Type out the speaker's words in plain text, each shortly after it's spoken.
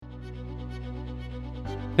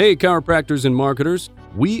Hey, chiropractors and marketers.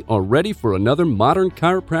 We are ready for another modern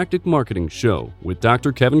chiropractic marketing show with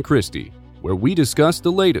Dr. Kevin Christie, where we discuss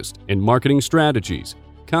the latest in marketing strategies,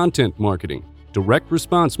 content marketing, direct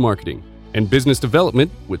response marketing, and business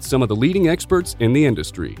development with some of the leading experts in the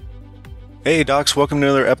industry. Hey, docs. Welcome to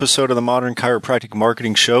another episode of the Modern Chiropractic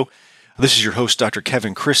Marketing Show. This is your host, Dr.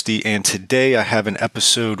 Kevin Christie, and today I have an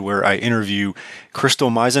episode where I interview Crystal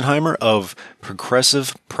Misenheimer of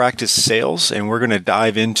Progressive Practice Sales, and we're going to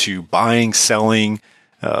dive into buying, selling,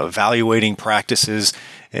 evaluating practices,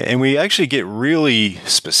 and we actually get really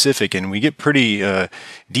specific and we get pretty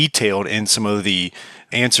detailed in some of the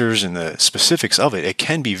answers and the specifics of it. It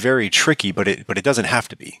can be very tricky, but it doesn't have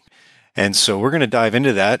to be. And so we're going to dive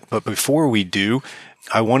into that. But before we do,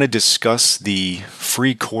 I want to discuss the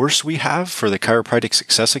free course we have for the Chiropractic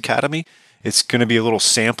Success Academy. It's going to be a little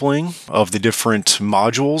sampling of the different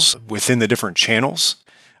modules within the different channels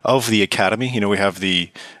of the Academy. You know, we have the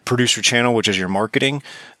producer channel, which is your marketing,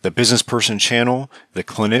 the business person channel, the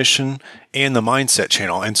clinician, and the mindset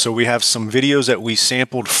channel. And so we have some videos that we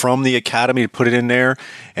sampled from the Academy to put it in there.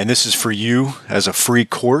 And this is for you as a free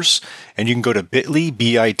course. And you can go to bit.ly/CSA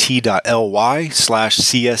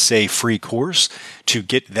free course to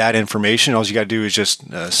get that information. All you got to do is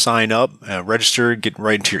just sign up, register, get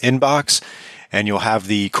right into your inbox, and you'll have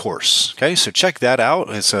the course. Okay, so check that out.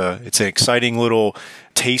 It's an exciting little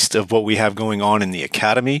taste of what we have going on in the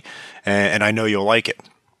Academy, and I know you'll like it.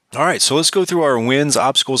 All right, so let's go through our wins,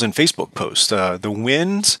 obstacles, and Facebook posts. The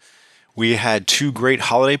wins, we had two great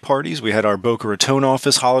holiday parties. We had our Boca Raton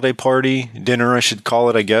office holiday party, dinner I should call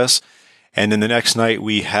it, I guess. And then the next night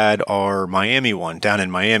we had our Miami one down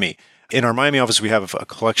in Miami. In our Miami office, we have a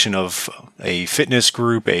collection of a fitness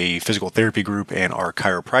group, a physical therapy group, and our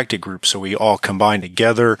chiropractic group. So we all combine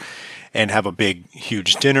together and have a big,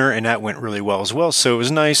 huge dinner, and that went really well as well. So it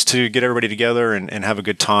was nice to get everybody together and have a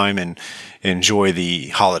good time and enjoy the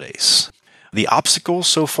holidays. The obstacle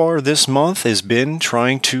so far this month has been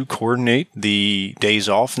trying to coordinate the days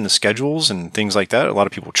off and the schedules and things like that. A lot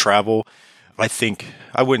of people travel. I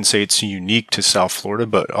wouldn't say it's unique to South Florida,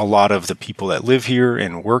 but a lot of the people that live here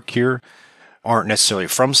and work here aren't necessarily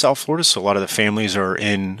from South Florida. So a lot of the families are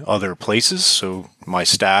in other places. So my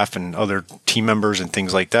staff and other team members and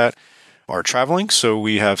things like that are traveling. So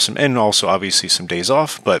we have some, and also obviously some days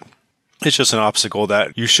off, but it's just an obstacle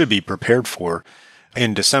that you should be prepared for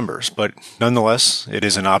in December. But nonetheless, it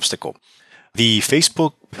is an obstacle. The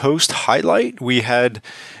Facebook post highlight,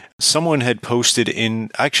 someone had posted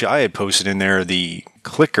I had posted in there the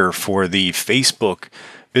clicker for the Facebook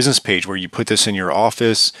business page where you put this in your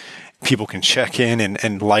office. People can check in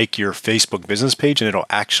and like your Facebook business page, and it'll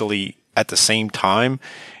actually, at the same time,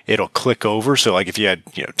 it'll click over. So like if you had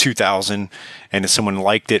 2,000 and if someone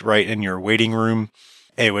liked it right in your waiting room,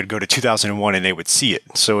 it would go to 2001 and they would see it.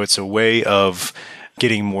 So it's a way of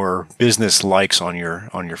getting more business likes on your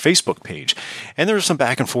Facebook page. And there was some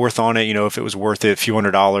back and forth on it, if it was worth it, a few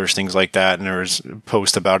 $100s, things like that. And there was a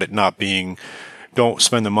post about it not being, don't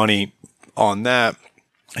spend the money on that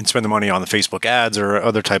and spend the money on the Facebook ads or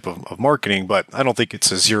other type of marketing. But I don't think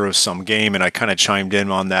it's a zero-sum game. And I kind of chimed in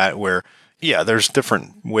on that where, yeah, there's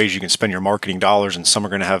different ways you can spend your marketing dollars and some are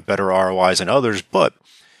going to have better ROIs than others, but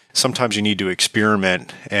sometimes you need to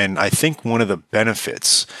experiment. And I think one of the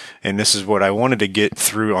benefits, and this is what I wanted to get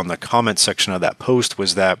through on the comment section of that post,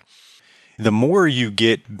 was that the more you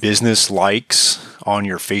get business likes on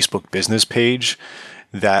your Facebook business page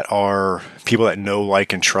that are people that know,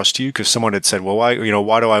 like, and trust you, because someone had said, well, why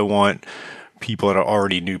do I want people that are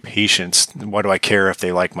already new patients? Why do I care if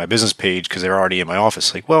they like my business page because they're already in my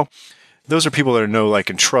office? Like, well, those are people that know,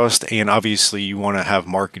 like, and trust, and obviously you want to have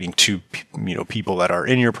marketing to, people that are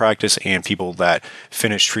in your practice and people that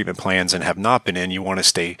finish treatment plans and have not been in. You want to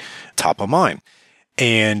stay top of mind.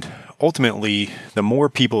 And ultimately, the more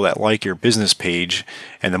people that like your business page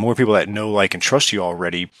and the more people that know, like, and trust you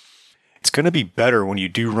already, it's going to be better when you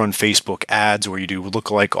do run Facebook ads or you do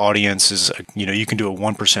lookalike audiences. You can do a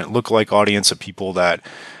 1% lookalike audience of people that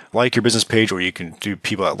like your business page, or you can do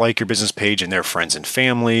people that like your business page and their friends and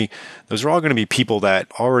family. Those are all going to be people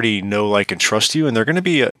that already know, like, and trust you, and they're going to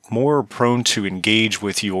be more prone to engage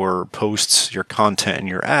with your posts, your content, and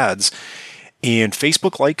your ads. And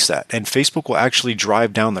Facebook likes that. And Facebook will actually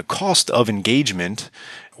drive down the cost of engagement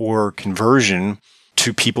or conversion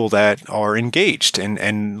to people that are engaged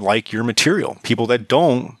and like your material. People that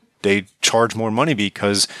don't, they charge more money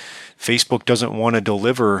because Facebook doesn't want to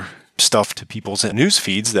deliver stuff to people's news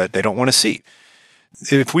feeds that they don't want to see.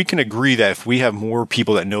 If we can agree that if we have more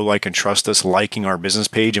people that know, like, and trust us liking our business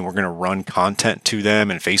page and we're going to run content to them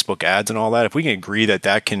and Facebook ads and all that, if we can agree that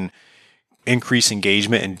that can increase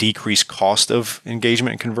engagement and decrease cost of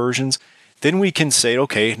engagement and conversions, then we can say,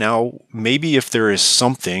 okay, now maybe if there is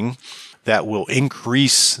something that will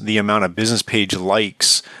increase the amount of business page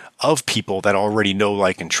likes of people that already know,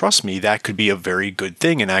 like, and trust me, that could be a very good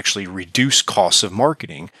thing and actually reduce costs of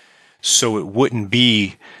marketing. So it wouldn't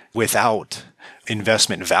be without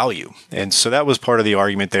investment value. And so that was part of the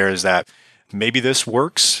argument there, is that maybe this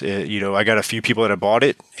works. I got a few people that have bought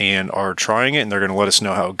it and are trying it, and they're going to let us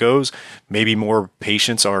know how it goes. Maybe more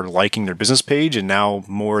patients are liking their business page, and now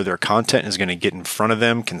more of their content is going to get in front of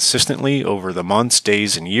them consistently over the months,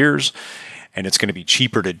 days, and years, and it's going to be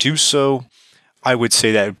cheaper to do so. I would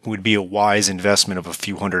say that would be a wise investment of a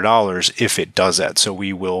few $100s if it does that. So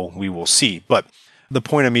we will see. But the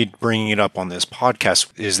point of me bringing it up on this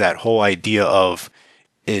podcast is that whole idea of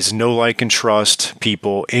is know, like, and trust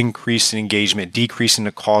people, increasing engagement, decreasing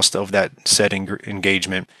the cost of that said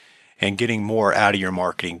engagement, and getting more out of your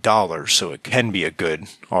marketing dollars so it can be a good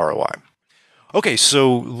ROI. Okay,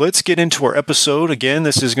 so let's get into our episode. Again,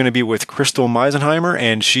 this is going to be with Crystal Misenheimer,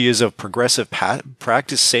 and she is of Progressive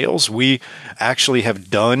Practice Sales. We actually have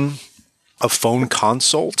done a phone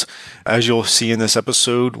consult. As you'll see in this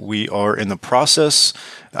episode, we are in the process.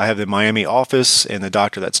 I have the Miami office and the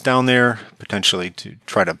doctor that's down there potentially to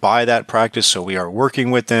try to buy that practice. So we are working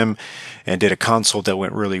with them and did a consult that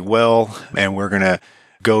went really well. And we're going to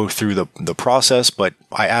go through the process. But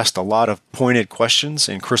I asked a lot of pointed questions,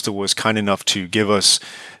 and Crystal was kind enough to give us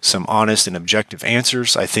some honest and objective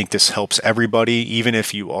answers. I think this helps everybody, even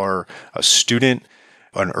if you are a student,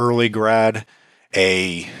 an early grad,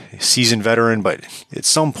 a seasoned veteran, but at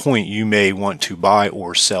some point you may want to buy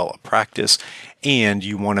or sell a practice, and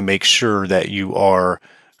you want to make sure that you are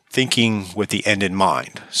thinking with the end in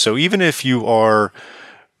mind. So even if you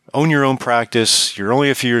own your own practice, you're only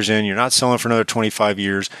a few years in, you're not selling for another 25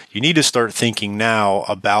 years, you need to start thinking now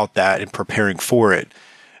about that and preparing for it.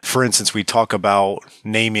 For instance, we talk about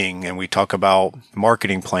naming and we talk about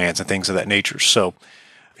marketing plans and things of that nature. So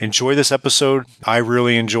enjoy this episode. I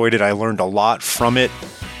really enjoyed it. I learned a lot from it,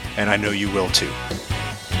 and I know you will too.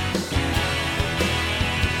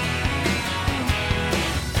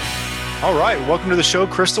 All right. Welcome to the show,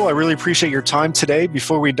 Crystal. I really appreciate your time today.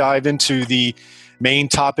 Before we dive into the main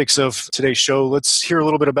topics of today's show, let's hear a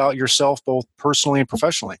little bit about yourself, both personally and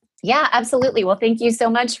professionally. Yeah, absolutely. Well, thank you so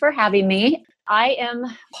much for having me. I am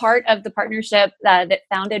part of the partnership that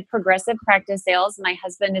founded Progressive Practice Sales. My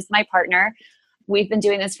husband is my partner. We've been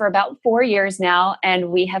doing this for about 4 years now,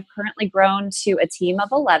 and we have currently grown to a team of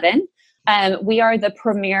 11. We are the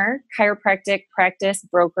premier chiropractic practice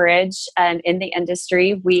brokerage in the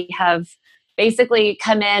industry. We have basically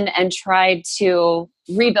come in and tried to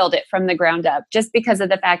rebuild it from the ground up, just because of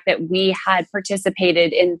the fact that we had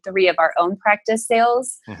participated in 3 of our own practice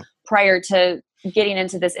sales prior to getting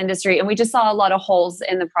into this industry. And we just saw a lot of holes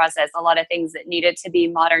in the process, a lot of things that needed to be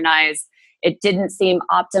modernized. It didn't seem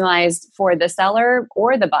optimized for the seller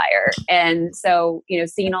or the buyer. And so,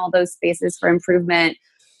 seeing all those spaces for improvement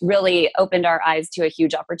really opened our eyes to a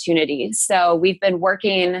huge opportunity. So we've been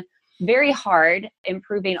working very hard,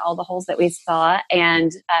 improving all the holes that we saw.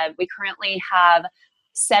 And we currently have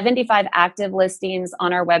 75 active listings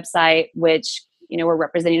on our website, which, we're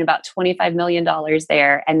representing about $25 million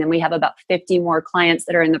there. And then we have about 50 more clients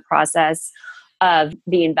that are in the process of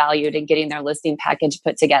being valued and getting their listing package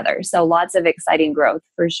put together. So lots of exciting growth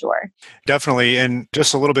for sure. Definitely. And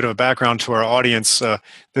just a little bit of a background to our audience.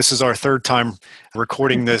 This is our 3rd time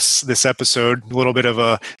recording this episode. A little bit of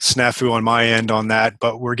a snafu on my end on that,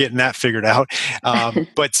 but we're getting that figured out.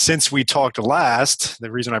 But since we talked last,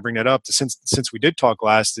 the reason I bring that up, since we did talk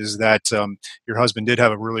last, is that your husband did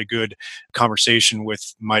have a really good conversation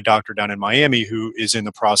with my doctor down in Miami, who is in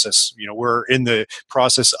the process. We're in the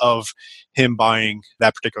process of him buying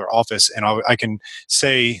that particular office. And I can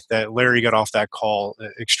say that Larry got off that call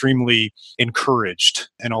extremely encouraged,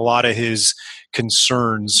 and a lot of his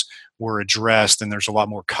concerns were addressed, and there's a lot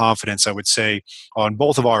more confidence, I would say, on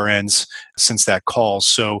both of our ends since that call.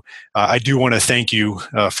 So I do want to thank you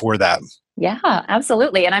for that. Yeah,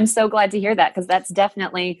 absolutely. And I'm so glad to hear that, because that's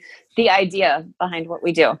definitely the idea behind what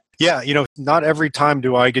we do. Yeah, not every time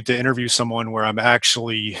do I get to interview someone where I'm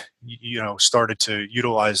actually, started to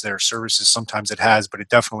utilize their services. Sometimes it has, but it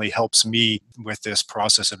definitely helps me with this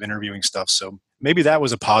process of interviewing stuff. So maybe that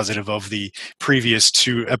was a positive of the previous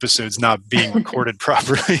 2 episodes not being recorded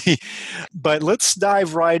properly. But let's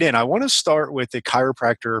dive right in. I want to start with a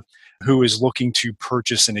chiropractor who is looking to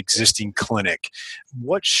purchase an existing clinic.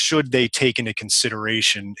 What should they take into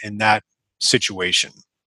consideration in that situation?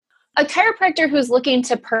 A chiropractor who's looking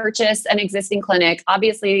to purchase an existing clinic,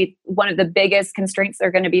 obviously one of the biggest constraints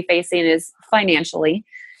they're going to be facing is financially.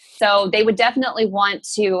 So they would definitely want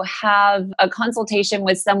to have a consultation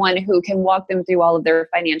with someone who can walk them through all of their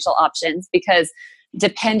financial options, because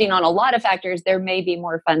depending on a lot of factors, there may be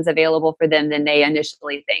more funds available for them than they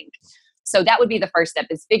initially think. So that would be the first step,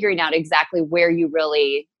 is figuring out exactly where you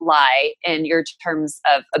really lie in your terms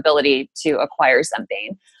of ability to acquire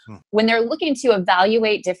something. When they're looking to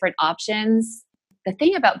evaluate different options, the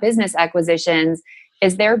thing about business acquisitions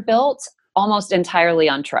is they're built almost entirely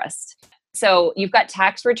on trust. So you've got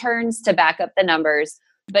tax returns to back up the numbers,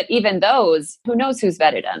 but even those, who knows who's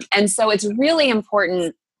vetted them? And so it's really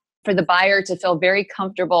important for the buyer to feel very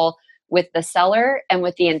comfortable with the seller and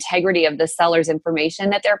with the integrity of the seller's information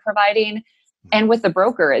that they're providing, and with the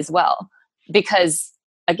broker as well, because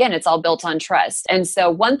again, it's all built on trust. And so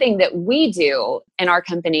one thing that we do in our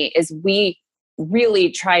company is we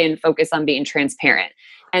really try and focus on being transparent.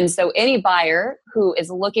 And so any buyer who is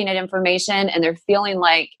looking at information and they're feeling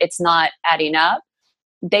like it's not adding up,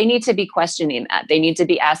 they need to be questioning that. They need to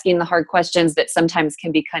be asking the hard questions that sometimes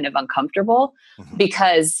can be kind of uncomfortable,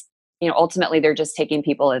 because ultimately they're just taking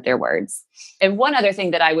people at their words. And one other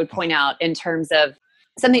thing that I would point out in terms of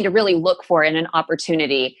something to really look for in an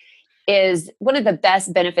opportunity is, one of the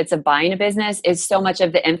best benefits of buying a business is so much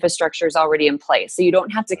of the infrastructure is already in place. So you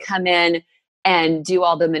don't have to come in and do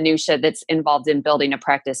all the minutia that's involved in building a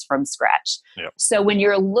practice from scratch. Yep. So when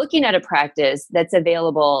you're looking at a practice that's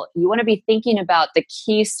available, you want to be thinking about the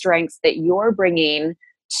key strengths that you're bringing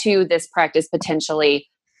to this practice potentially,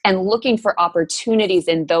 and looking for opportunities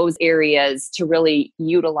in those areas to really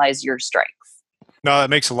utilize your strengths. No, that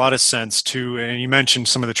makes a lot of sense too. And you mentioned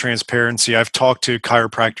some of the transparency. I've talked to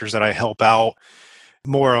chiropractors that I help out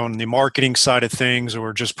more on the marketing side of things,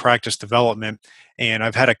 or just practice development. And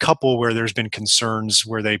I've had a couple where there's been concerns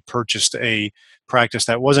where they purchased a practice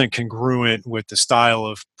that wasn't congruent with the style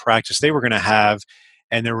of practice they were going to have.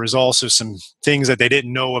 And there was also some things that they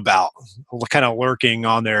didn't know about kind of lurking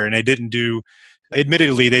on there. And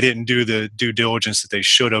admittedly, they didn't do the due diligence that they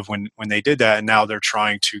should have when they did that. And now they're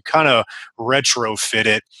trying to kind of retrofit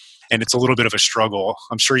it. And it's a little bit of a struggle.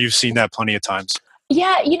 I'm sure you've seen that plenty of times.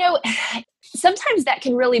 Yeah, sometimes that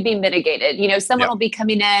can really be mitigated. Someone will be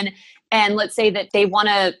coming in, and let's say that they want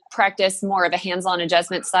to practice more of a hands-on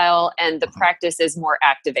adjustment style, and the practice is more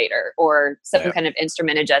activator or some kind of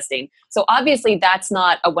instrument adjusting. So obviously that's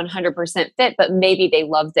not a 100% fit, but maybe they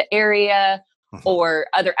love the area or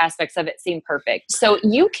other aspects of it seem perfect. So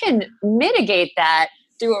you can mitigate that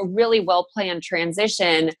through a really well-planned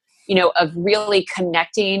transition, of really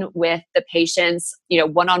connecting with the patients,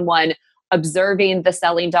 one-on-one, observing the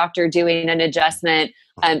selling doctor doing an adjustment,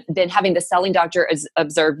 then having the selling doctor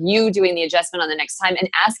observe you doing the adjustment on the next time, and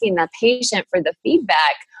asking the patient for the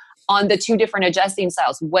feedback on the two different adjusting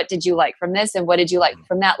styles. What did you like from this and what did you like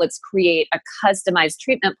from that? Let's create a customized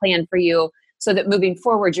treatment plan for you, so that moving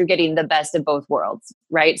forward, you're getting the best of both worlds,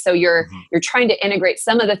 right? So you're trying to integrate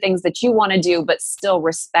some of the things that you want to do, but still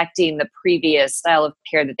respecting the previous style of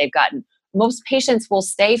care that they've gotten. Most patients will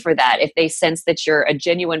stay for that if they sense that you're a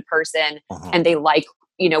genuine person and they like,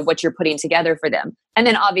 what you're putting together for them. And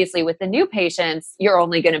then obviously with the new patients, you're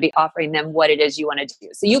only going to be offering them what it is you want to do.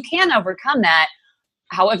 So you can overcome that.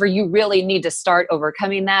 However, you really need to start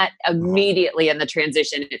overcoming that immediately in the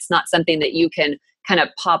transition. It's not something that you can kind of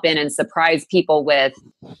pop in and surprise people with,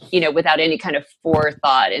 without any kind of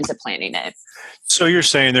forethought into planning it. So you're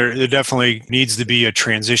saying there definitely needs to be a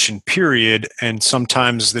transition period, and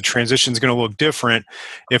sometimes the transition is going to look different.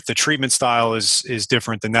 If the treatment style is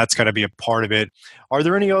different, then that's got to be a part of it. Are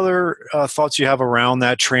there any other thoughts you have around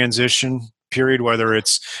that transition period, whether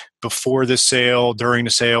it's before the sale, during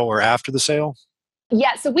the sale, or after the sale?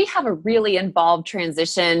 Yeah, so we have a really involved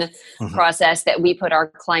transition process that we put our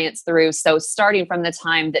clients through. So starting from the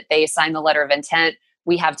time that they sign the letter of intent,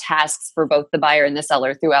 we have tasks for both the buyer and the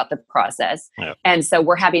seller throughout the process. Yep. And so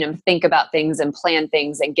we're having them think about things and plan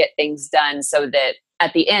things and get things done, so that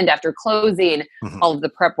at the end, after closing, all of the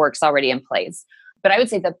prep work's already in place. But I would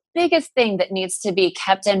say the biggest thing that needs to be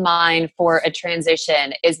kept in mind for a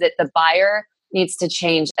transition is that the buyer needs to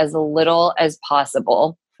change as little as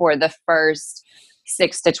possible for the first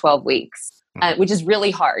 6 to 12 weeks, which is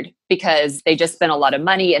really hard because they just spent a lot of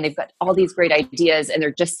money and they've got all these great ideas and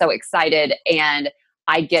they're just so excited. And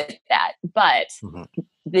I get that. But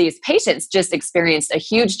these patients just experienced a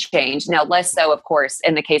huge change. Now, less so, of course,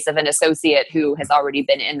 in the case of an associate who has already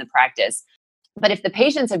been in the practice. But if the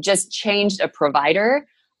patients have just changed a provider,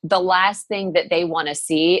 the last thing that they want to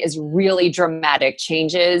see is really dramatic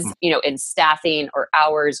changes, in staffing or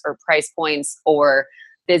hours or price points or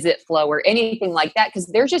visit flow or anything like that, because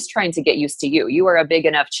they're just trying to get used to you. You are a big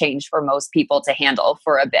enough change for most people to handle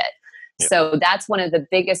for a bit. So that's one of the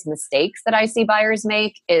biggest mistakes that I see buyers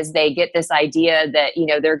make is they get this idea that,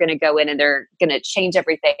 they're going to go in and they're going to change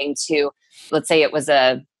everything to, let's say it was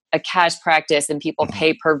a cash practice and people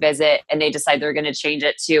pay per visit and they decide they're going to change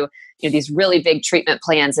it to, these really big treatment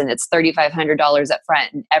plans and it's $3,500 up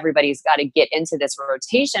front and everybody's got to get into this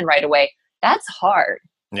rotation right away. That's hard.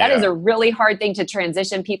 Yeah. That is a really hard thing to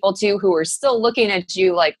transition people to who are still looking at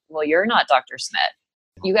you like, well, you're not Dr. Smith.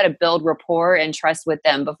 You got to build rapport and trust with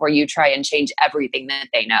them before you try and change everything that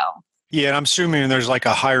they know. Yeah, and I'm assuming there's like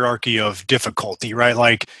a hierarchy of difficulty, right?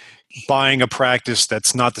 Like buying a practice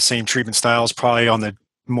that's not the same treatment style is probably on the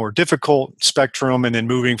more difficult spectrum, and then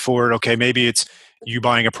moving forward, okay, maybe it's you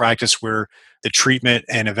buying a practice where the treatment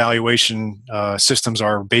and evaluation systems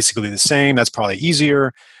are basically the same. That's probably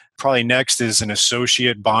easier. Probably next is an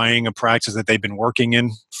associate buying a practice that they've been working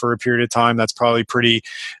in for a period of time. That's probably pretty,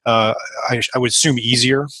 I would assume,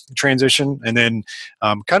 easier transition. And then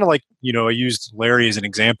kind of like, I used Larry as an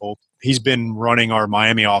example. He's been running our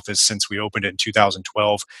Miami office since we opened it in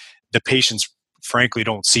 2012. The patients, frankly,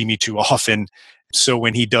 don't see me too often. So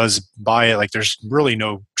when he does buy it, like there's really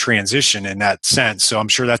no transition in that sense. So I'm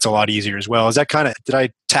sure that's a lot easier as well. Is that did I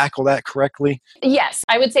tackle that correctly? Yes,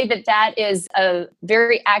 I would say that is a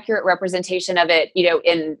very accurate representation of it,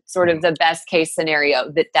 in sort of the best case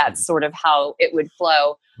scenario, that's sort of how it would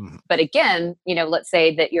flow. But again, let's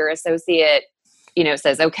say that your associate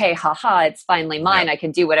says, okay, haha, it's finally mine. I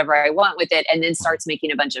can do whatever I want with it. And then starts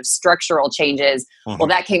making a bunch of structural changes. Well,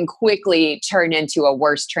 that can quickly turn into a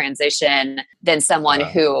worse transition than someone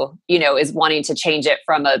who, is wanting to change it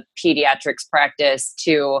from a pediatrics practice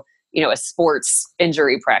to, a sports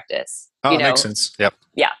injury practice. Oh, that makes sense. Yep.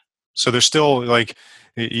 Yeah. So there's still like,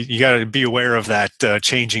 you got to be aware of that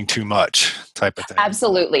changing too much type of thing.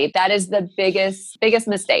 Absolutely. That is the biggest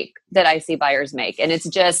mistake that I see buyers make. And it's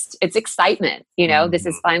excitement. This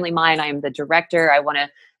is finally mine. I am the director. I want to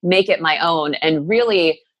make it my own. And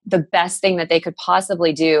really the best thing that they could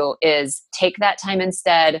possibly do is take that time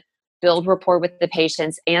instead, build rapport with the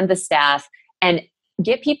patients and the staff, and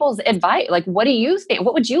get people's advice. Like, what do you think?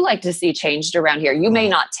 What would you like to see changed around here? You may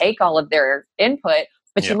not take all of their input,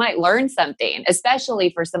 but you might learn something, especially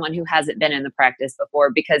for someone who hasn't been in the practice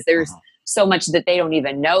before, because there's so much that they don't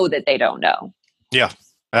even know that they don't know. Yeah,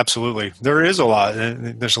 absolutely. There is a lot.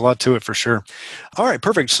 There's a lot to it for sure. All right,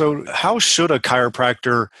 perfect. So how should a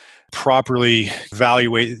chiropractor properly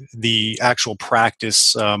evaluate the actual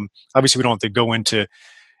practice? Obviously, we don't have to go into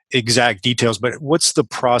exact details, but what's the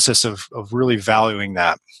process of really valuing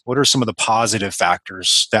that? What are some of the positive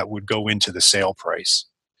factors that would go into the sale price?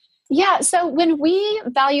 Yeah. So when we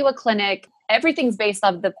value a clinic, everything's based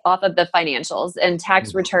off of the financials, and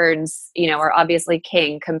tax returns, are obviously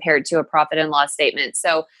king compared to a profit and loss statement.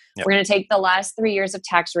 So we're going to take the last 3 years of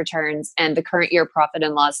tax returns and the current year profit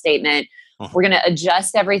and loss statement. We're going to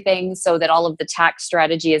adjust everything so that all of the tax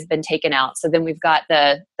strategy has been taken out. So then we've got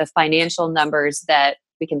the financial numbers that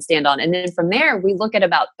we can stand on. And then from there, we look at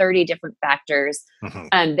about 30 different factors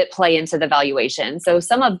that play into the valuation. So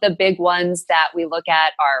some of the big ones that we look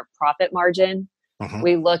at are profit margin.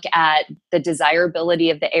 We look at the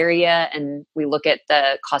desirability of the area, and we look at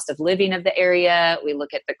the cost of living of the area. We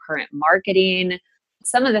look at the current marketing.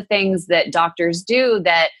 Some of the things that doctors do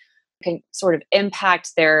that can sort of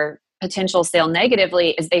impact their potential sale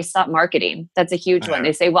negatively is they stop marketing. That's a huge one.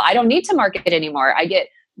 They say, well, I don't need to market anymore. I get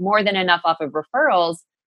more than enough off of referrals.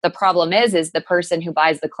 The problem is the person who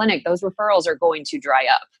buys the clinic, those referrals are going to dry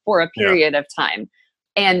up for a period of time.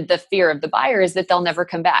 And the fear of the buyer is that they'll never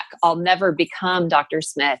come back. I'll never become Dr.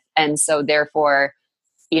 Smith. And so therefore,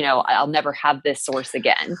 I'll never have this source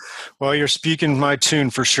again. Well, you're speaking my tune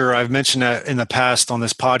for sure. I've mentioned that in the past on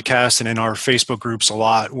this podcast and in our Facebook groups a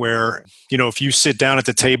lot, where, if you sit down at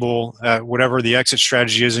the table, whatever the exit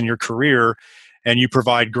strategy is in your career, and you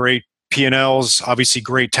provide great P&Ls, obviously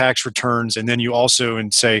great tax returns, and then you also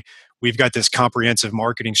say, we've got this comprehensive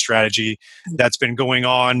marketing strategy that's been going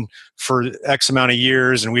on for X amount of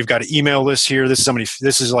years, and we've got an email list here. This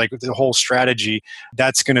is like the whole strategy.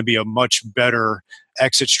 That's going to be a much better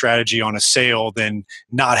exit strategy on a sale than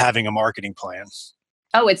not having a marketing plan.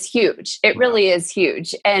 Oh, it's huge. It really is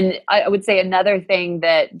huge. And I would say another thing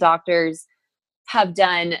that doctors have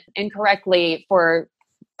done incorrectly for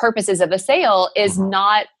purposes of a sale is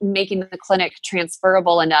not making the clinic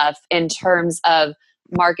transferable enough in terms of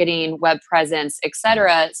marketing, web presence,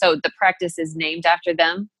 etc. So the practice is named after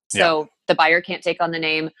them. So the buyer can't take on the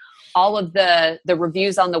name. All of the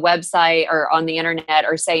reviews on the website or on the internet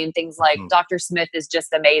are saying things like Dr. Smith is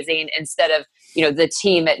just amazing instead of, the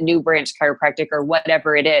team at New Branch Chiropractic or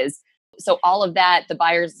whatever it is. So all of that, the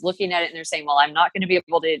buyer's looking at it and they're saying, well, I'm not going to be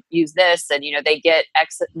able to use this. And, they get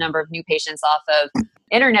X number of new patients off of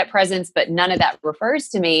internet presence, but none of that refers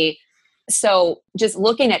to me. So just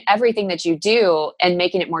looking at everything that you do and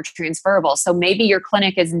making it more transferable. So maybe your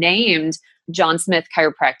clinic is named John Smith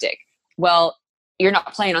Chiropractic. Well, you're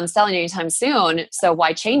not planning on selling anytime soon. So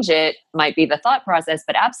why change it might be the thought process,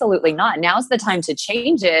 but absolutely not. Now's the time to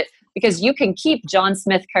change it because you can keep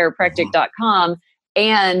johnsmithchiropractic.com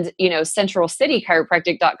and,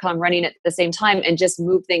 centralcitychiropractic.com running at the same time and just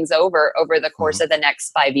move things over the course of the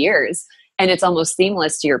next 5 years. And it's almost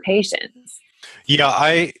seamless to your patients. Yeah,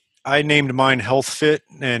 I named mine Health Fit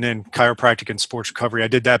and then Chiropractic and Sports Recovery. I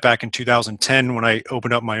did that back in 2010 when I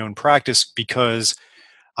opened up my own practice because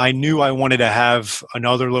I knew I wanted to have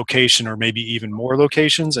another location or maybe even more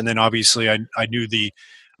locations. And then obviously I knew the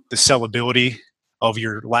sellability of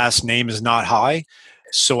your last name is not high.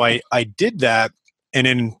 So I did that. And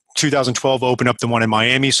in 2012, opened up the one in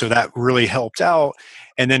Miami. So that really helped out.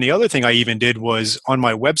 And then the other thing I even did was on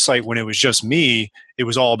my website when it was just me, it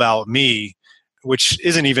was all about me, which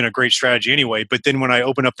isn't even a great strategy anyway. But then when I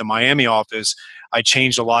opened up the Miami office, I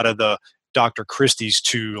changed a lot of the Dr. Christie's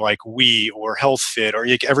to like we or Health Fit, or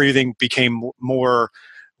everything became more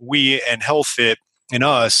we and Health Fit and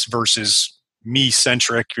us versus me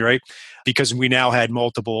centric, right? Because we now had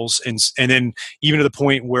multiples. And then even to the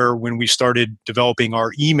point where when we started developing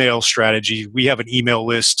our email strategy, we have an email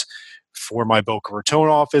list for my Boca Raton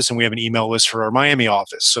office and we have an email list for our Miami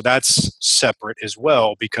office. So that's separate as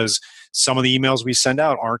well because some of the emails we send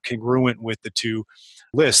out aren't congruent with the two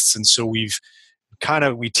lists. And so we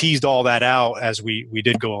teased all that out as we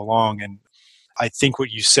did go along. And I think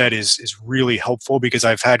what you said is really helpful because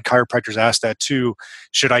I've had chiropractors ask that too.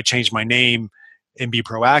 Should I change my name and be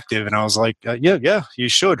proactive? And I was like, yeah, you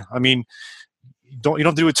should. I mean, you don't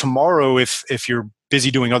have to do it tomorrow if you're busy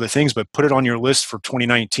doing other things, but put it on your list for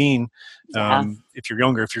 2019. Yeah. If you're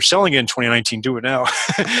younger, if you're selling it in 2019, do it now.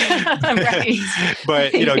 Right.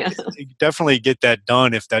 But definitely get that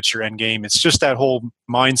done if that's your end game. It's just that whole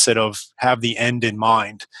mindset of have the end in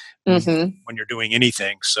mind when you're doing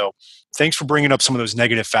anything. So thanks for bringing up some of those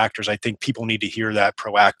negative factors. I think people need to hear that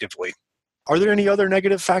proactively. Are there any other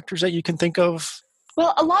negative factors that you can think of?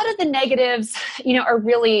 Well, a lot of the negatives, are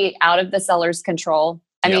really out of the seller's control.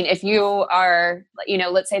 I mean, if you are,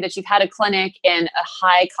 let's say that you've had a clinic in a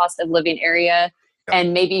high cost of living area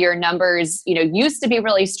and maybe your numbers, used to be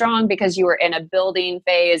really strong because you were in a building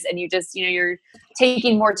phase and you just, you're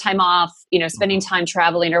taking more time off, spending time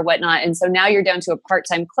traveling or whatnot. And so now you're down to a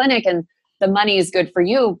part-time clinic and the money is good for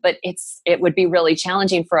you, but it would be really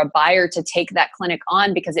challenging for a buyer to take that clinic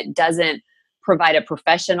on because it doesn't provide a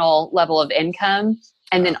professional level of income.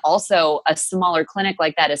 And then also a smaller clinic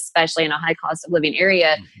like that, especially in a high cost of living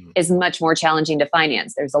area, is much more challenging to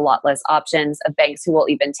finance. There's a lot less options of banks who will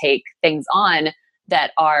even take things on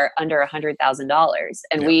that are under $100,000.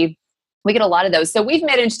 And we get a lot of those. So we've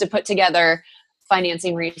managed to put together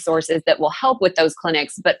financing resources that will help with those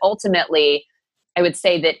clinics. But ultimately, I would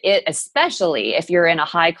say that especially if you're in a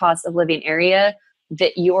high cost of living area,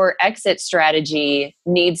 that your exit strategy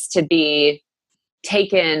needs to be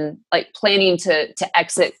taken, like planning to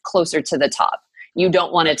exit closer to the top. You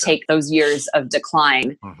don't want to take those years of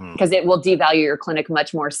decline because it will devalue your clinic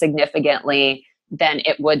much more significantly than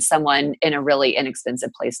it would someone in a really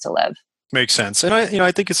inexpensive place to live. Makes sense. And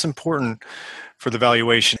I think it's important for the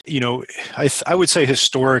valuation. I would say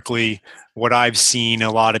historically, what I've seen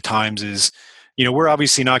a lot of times is, we're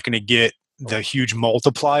obviously not going to get the huge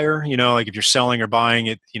multiplier, like if you're selling or buying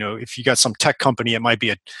it, if you got some tech company, it might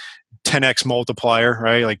be a 10x multiplier,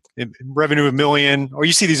 right? Like revenue of $1 million, or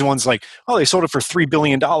you see these ones like, oh, they sold it for $3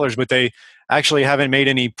 billion, but they actually haven't made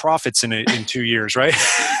any profits in 2 years, right?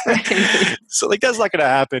 So like that's not going to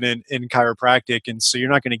happen in chiropractic. And so you're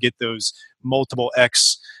not going to get those multiple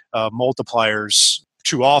X multipliers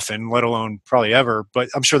too often, let alone probably ever. But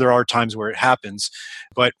I'm sure there are times where it happens.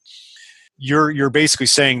 But you're basically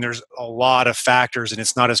saying there's a lot of factors and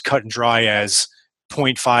it's not as cut and dry as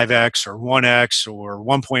 0.5x or 1x or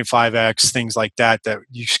 1.5x, things like that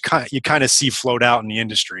you kind of see float out in the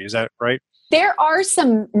industry. Is that right? There are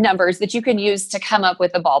some numbers that you can use to come up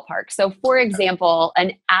with a ballpark. So for example,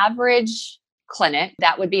 an average clinic,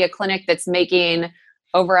 that would be a clinic that's making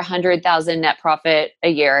over 100,000 net profit a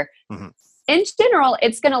year. In general,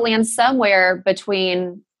 it's going to land somewhere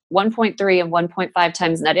between 1.3 and 1.5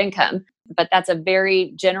 times net income. But that's a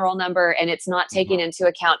very general number and it's not taking into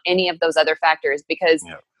account any of those other factors because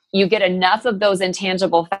you get enough of those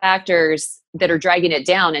intangible factors that are dragging it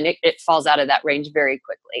down and it falls out of that range very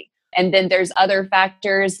quickly. And then there's other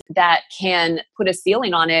factors that can put a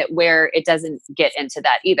ceiling on it where it doesn't get into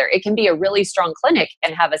that either. It can be a really strong clinic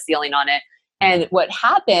and have a ceiling on it. And what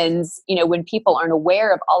happens, when people aren't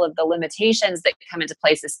aware of all of the limitations that come into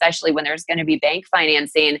place, especially when there's going to be bank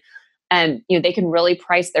financing, and they can really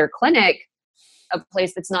price their clinic a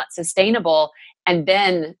place that's not sustainable. And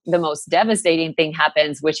then the most devastating thing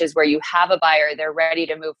happens, which is where you have a buyer, they're ready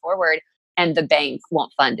to move forward, and the bank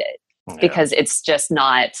won't fund it. Because it's just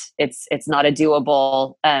not, it's not a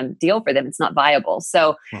doable deal for them. It's not viable.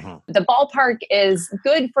 So the ballpark is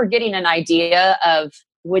good for getting an idea of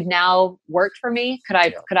would now work for me. Could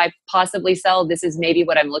I possibly sell? This is maybe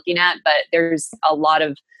what I'm looking at, but there's a lot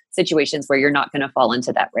of situations where you're not going to fall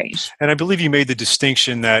into that range. And I believe you made the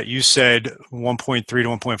distinction that you said 1.3 to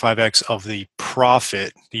 1.5x of the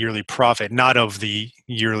profit, the yearly profit, not of the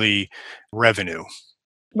yearly revenue.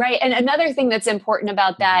 Right. And another thing that's important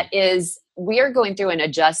about that is we are going through and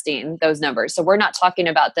adjusting those numbers. So we're not talking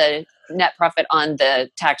about the net profit on the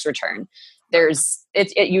tax return.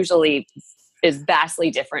 It usually is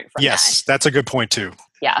vastly different from that. Yes, that's a good point too.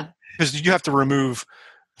 Yeah. Because you have to remove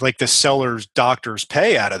like the seller's doctor's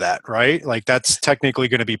pay out of that, right? Like that's technically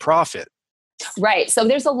going to be profit. Right. So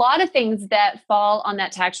there's a lot of things that fall on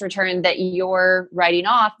that tax return that you're writing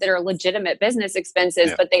off that are legitimate business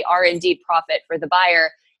expenses, but they are indeed profit for the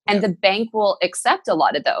buyer. And the bank will accept a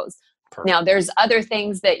lot of those. Perfect. Now, there's other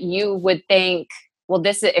things that you would think, well,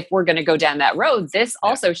 if we're going to go down that road, this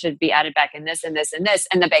also should be added back in this and this and this,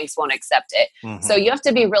 and the banks won't accept it. So you have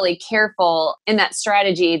to be really careful in that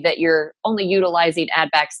strategy that you're only utilizing add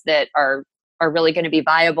backs that are really going to be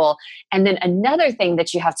viable. And then another thing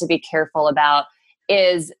that you have to be careful about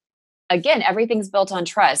is, again, everything's built on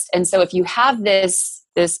trust. And so if you have this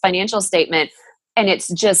financial statement and it's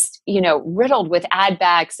just, riddled with add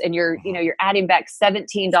backs and you're adding back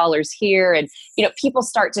 $17 here, and, people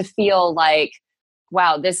start to feel like,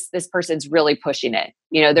 wow, this person's really pushing it.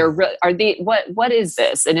 What is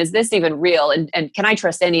this? And is this even real? And can I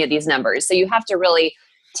trust any of these numbers? So you have to really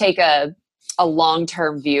take a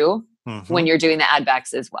long-term view when you're doing the add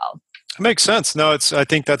backs as well. It makes sense. No, I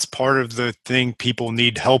think that's part of the thing people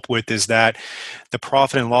need help with is that the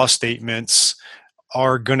profit and loss statements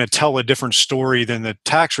are going to tell a different story than the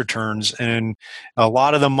tax returns. And a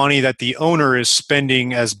lot of the money that the owner is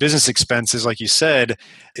spending as business expenses, like you said,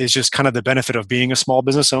 is just kind of the benefit of being a small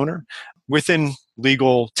business owner within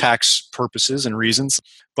legal tax purposes and reasons.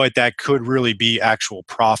 But that could really be actual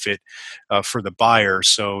profit for the buyer.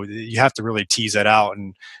 So you have to really tease that out.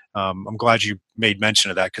 And I'm glad you made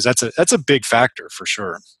mention of that because that's a big factor for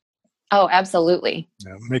sure. Oh, absolutely.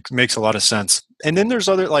 Yeah, makes a lot of sense. And then there's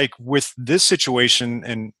other, like with this situation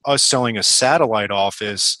and us selling a satellite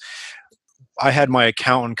office, I had my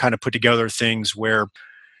accountant kind of put together things where,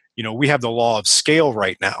 we have the law of scale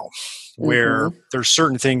right now, where there's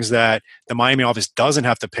certain things that the Miami office doesn't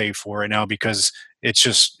have to pay for right now because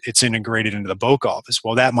it's integrated into the Boca office.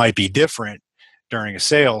 Well, that might be different during a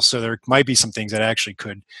sale. So there might be some things that actually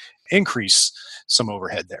could increase some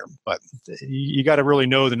overhead there, but you got to really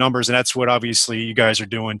know the numbers. And that's what obviously you guys are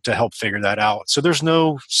doing to help figure that out. So there's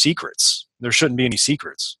no secrets. There shouldn't be any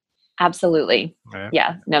secrets. Absolutely. Right.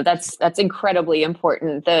 Yeah, no, that's incredibly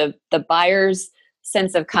important. The buyer's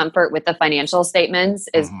sense of comfort with the financial statements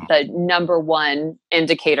is the number one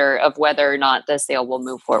indicator of whether or not the sale will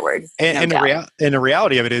move forward. And the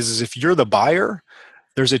reality of it is if you're the buyer,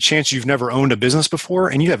 there's a chance you've never owned a business before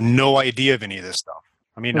and you have no idea of any of this stuff.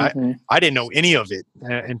 I mean, I didn't know any of it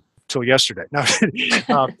until yesterday. No,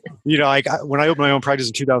 when I opened my own practice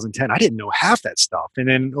in 2010, I didn't know half that stuff. And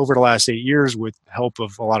then over the last 8 years, with help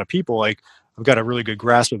of a lot of people, I've got a really good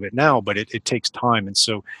grasp of it now, but it takes time. And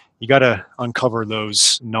so you got to uncover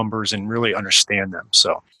those numbers and really understand them.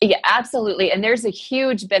 So yeah, absolutely. And there's a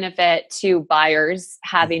huge benefit to buyers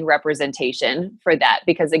having representation for that,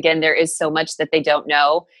 because again, there is so much that they don't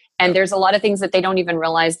know. And there's a lot of things that they don't even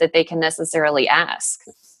realize that they can necessarily ask.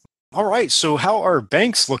 All right. So how are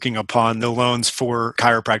banks looking upon the loans for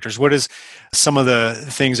chiropractors? What is some of the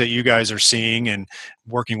things that you guys are seeing and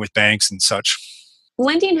working with banks and such?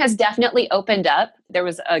 Lending has definitely opened up. There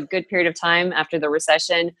was a good period of time after the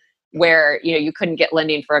recession where you couldn't get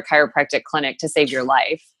lending for a chiropractic clinic to save your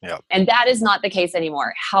life. Yep. And that is not the case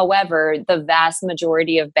anymore. However, the vast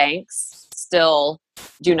majority of banks still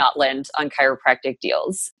do not lend on chiropractic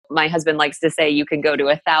deals. My husband likes to say you can go to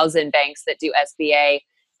 1,000 banks that do SBA,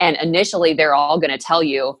 and initially they're all going to tell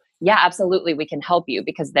you, yeah, absolutely, we can help you,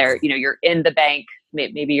 because you're in the bank.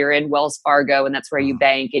 Maybe you're in Wells Fargo and that's where you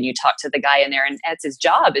bank, and you talk to the guy in there and that's his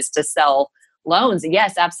job, is to sell loans.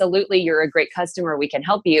 Yes, absolutely, you're a great customer, we can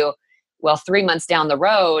help you. Well, 3 months down the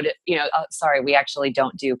road, oh, sorry, we actually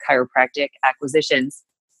don't do chiropractic acquisitions.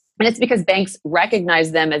 And it's because banks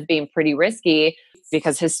recognize them as being pretty risky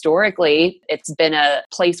because historically it's been a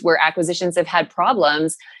place where acquisitions have had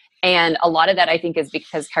problems. And a lot of that, I think, is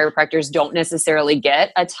because chiropractors don't necessarily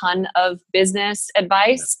get a ton of business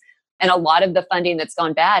advice. And a lot of the funding that's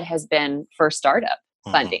gone bad has been for startup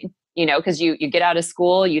funding, because you get out of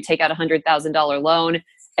school, you take out $100,000 loan,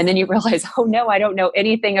 and then you realize, oh no, I don't know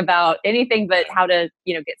anything about anything but how to,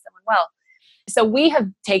 get someone well. So we have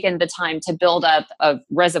taken the time to build up a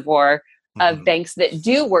reservoir of banks that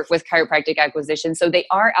do work with chiropractic acquisition. So they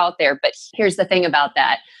are out there. But here's the thing about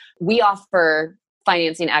that. We offer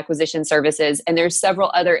financing acquisition services, and there's several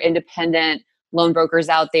other independent loan brokers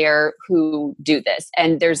out there who do this.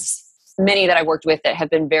 And there's many that I worked with that have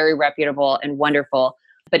been very reputable and wonderful,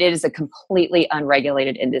 but it is a completely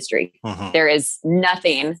unregulated industry. There is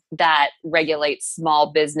nothing that regulates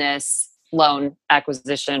small business loan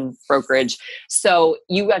acquisition brokerage. So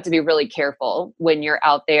you have to be really careful when you're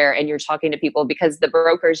out there and you're talking to people, because the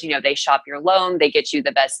brokers, they shop your loan, they get you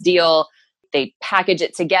the best deal, they package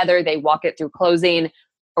it together, they walk it through closing,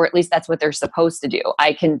 or at least that's what they're supposed to do.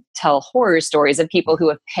 I can tell horror stories of people who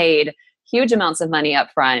have paid huge amounts of money up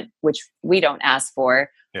front, which we don't ask for.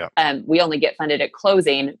 We only get funded at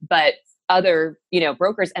closing, but other,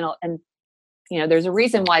 brokers and there's a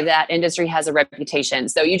reason why that industry has a reputation.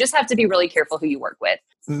 So you just have to be really careful who you work with.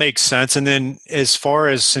 Makes sense. And then as far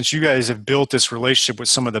as, since you guys have built this relationship with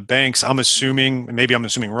some of the banks, I'm assuming, maybe I'm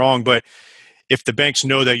assuming wrong, but if the banks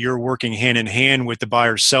know that you're working hand in hand with the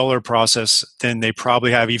buyer-seller process, then they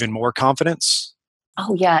probably have even more confidence.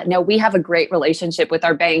 Oh yeah, no, we have a great relationship with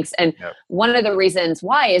our banks. And one of the reasons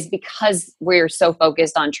why is because we're so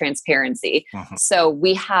focused on transparency. So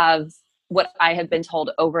we have what I have been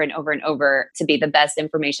told over and over and over to be the best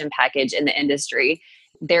information package in the industry.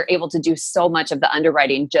 They're able to do so much of the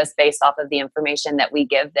underwriting just based off of the information that we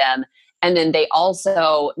give them. And then they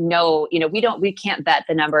also know, we can't vet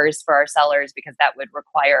the numbers for our sellers because that would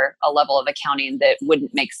require a level of accounting that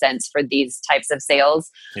wouldn't make sense for these types of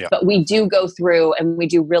sales. But we do go through and we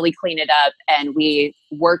do really clean it up, and we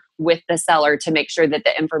work with the seller to make sure that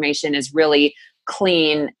the information is really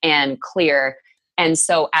clean and clear. And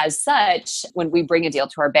so as such, when we bring a deal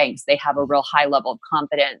to our banks, they have a real high level of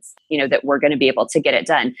confidence, that we're going to be able to get it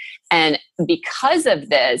done. And because of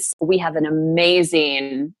this, we have an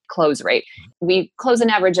amazing close rate. We close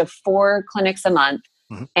an average of 4 clinics a month.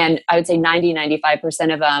 And I would say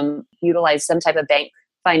 95% of them utilize some type of bank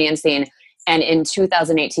financing. And in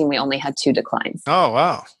 2018, we only had 2 declines. Oh,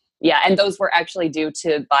 wow. Yeah. And those were actually due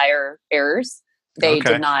to buyer errors. They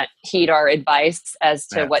did not heed our advice as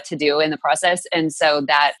to what to do in the process. And so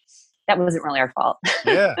that wasn't really our fault.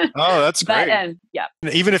 Yeah. Oh, that's great.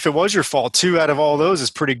 But, even if it was your fault, 2 out of all those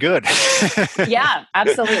is pretty good. Yeah,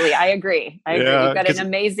 absolutely. I agree. You've got an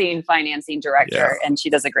amazing financing director, and she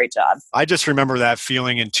does a great job. I just remember that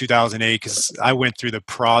feeling in 2008 because I went through the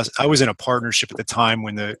process. I was in a partnership at the time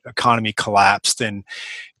when the economy collapsed, and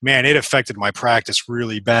man, it affected my practice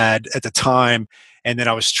really bad at the time. And then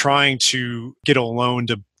I was trying to get a loan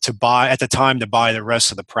to buy the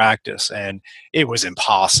rest of the practice, and it was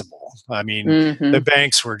impossible. I mean, the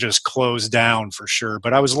banks were just closed down for sure.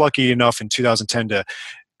 But I was lucky enough in 2010 to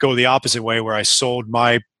go the opposite way, where I sold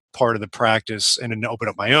my part of the practice and then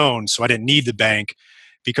opened up my own. So I didn't need the bank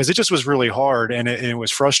because it just was really hard and it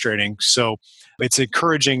was frustrating. So it's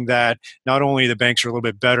encouraging that not only the banks are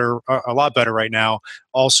a lot better right now,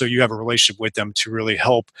 also you have a relationship with them to really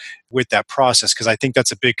help with that process, because I think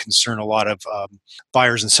that's a big concern a lot of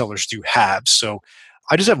buyers and sellers do have. So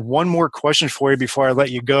I just have one more question for you before I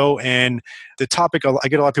let you go. And the topic I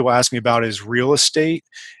get a lot of people asking me about is real estate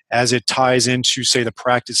as it ties into, say, the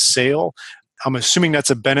practice sale. I'm assuming that's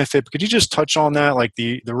a benefit. Could you just touch on that, like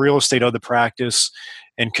the real estate of the practice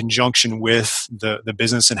in conjunction with the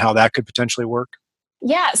business and how that could potentially work?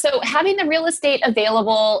 Yeah. So having the real estate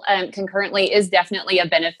available concurrently is definitely a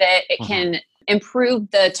benefit. It can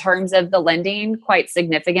improve the terms of the lending quite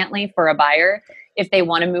significantly for a buyer if they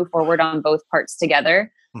want to move forward on both parts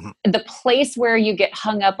together. The place where you get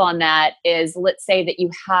hung up on that is, let's say that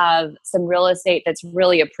you have some real estate that's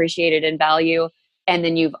really appreciated in value, and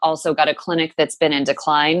then you've also got a clinic that's been in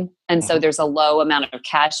decline. And so there's a low amount of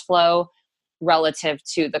cash flow relative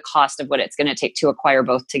to the cost of what it's going to take to acquire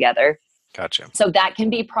both together. Gotcha. So that can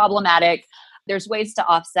be problematic. There's ways to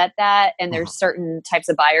offset that. And there's certain types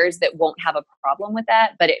of buyers that won't have a problem with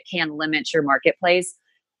that, but it can limit your marketplace.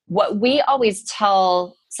 What we always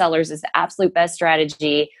tell sellers is the absolute best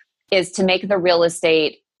strategy is to make the real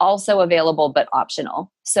estate also available, but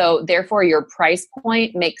optional. So therefore your price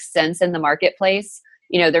point makes sense in the marketplace.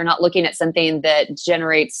 they're not looking at something that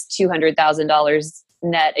generates $200,000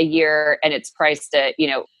 net a year and it's priced at,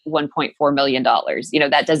 $1.4 million.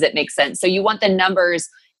 That doesn't make sense. So you want the numbers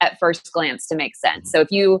at first glance to make sense. So if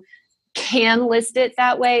you can list it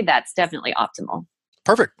that way, that's definitely optimal.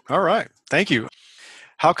 Perfect. All right. Thank you.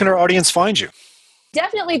 How can our audience find you?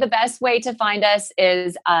 Definitely the best way to find us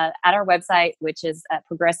is at our website, which is at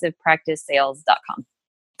progressivepracticesales.com.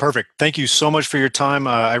 Perfect. Thank you so much for your time.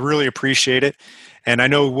 I really appreciate it. And I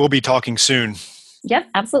know we'll be talking soon. Yep,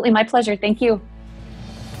 absolutely. My pleasure. Thank you.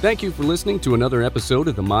 Thank you for listening to another episode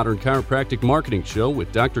of the Modern Chiropractic Marketing Show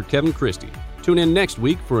with Dr. Kevin Christie. Tune in next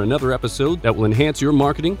week for another episode that will enhance your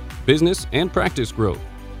marketing, business, and practice growth.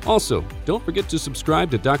 Also, don't forget to subscribe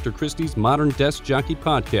to Dr. Christie's Modern Desk Jockey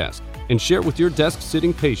podcast and share with your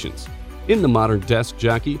desk-sitting patients. In the Modern Desk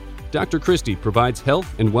Jockey, Dr. Christie provides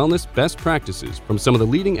health and wellness best practices from some of the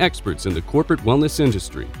leading experts in the corporate wellness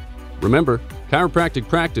industry. Remember, chiropractic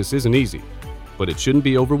practice isn't easy, but it shouldn't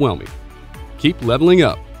be overwhelming. Keep leveling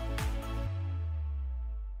up.